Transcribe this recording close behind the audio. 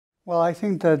Well, I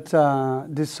think that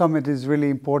this summit is really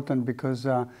important because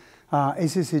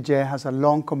ACCJ has a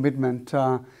long commitment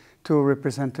to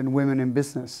representing women in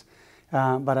business.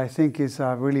 But I think it's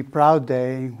a really proud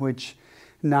day in which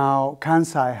now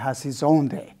Kansai has its own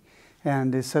day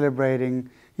and is celebrating,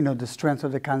 the strength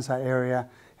of the Kansai area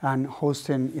and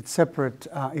hosting its separate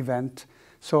event.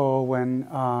 So when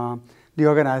the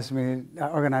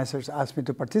organizers asked me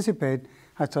to participate,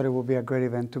 I thought it would be a great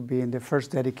event to be in the first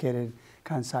dedicated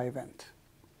Kansai event.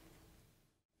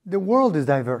 The world is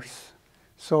diverse.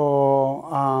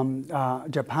 So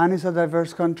Japan is a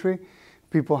diverse country.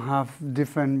 People have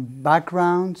different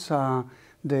backgrounds.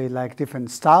 They like different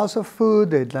styles of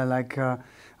food. They like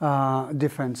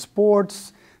different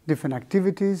sports, different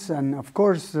activities. And of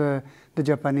course, the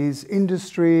Japanese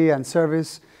industry and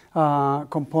service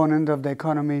component of the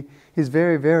economy is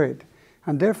very varied.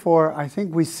 And therefore, I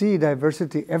think we see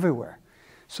diversity everywhere.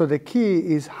 So the key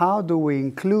is how do we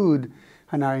include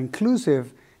and are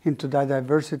inclusive into that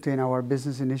diversity in our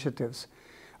business initiatives.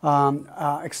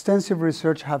 Extensive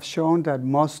research have shown that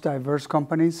most diverse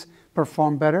companies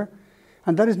perform better.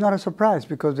 And that is not a surprise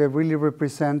because they really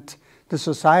represent the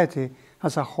society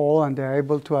as a whole and they're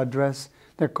able to address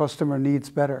their customer needs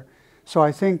better. So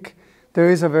I think there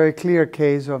is a very clear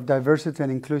case of diversity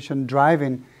and inclusion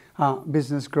driving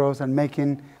business growth and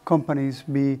making companies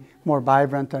be more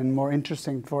vibrant and more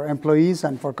interesting for employees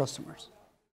and for customers.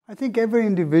 I think every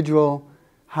individual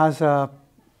has a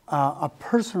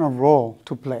personal role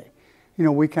to play.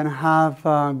 We can have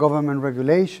government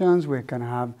regulations, we can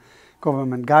have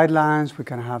government guidelines, we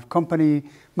can have company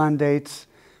mandates,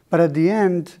 but at the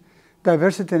end,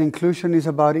 diversity and inclusion is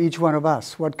about each one of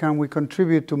us. What can we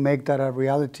contribute to make that a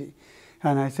reality?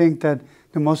 And I think that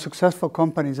the most successful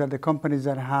companies are the companies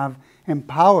that have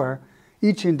empowered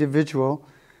each individual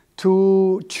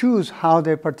to choose how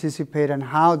they participate and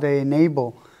how they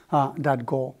enable that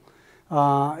goal.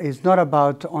 It's not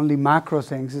about only macro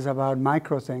things, it's about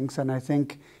micro things. And I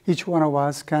think each one of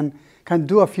us can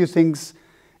do a few things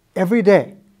every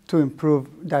day to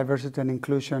improve diversity and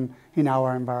inclusion in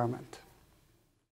our environment.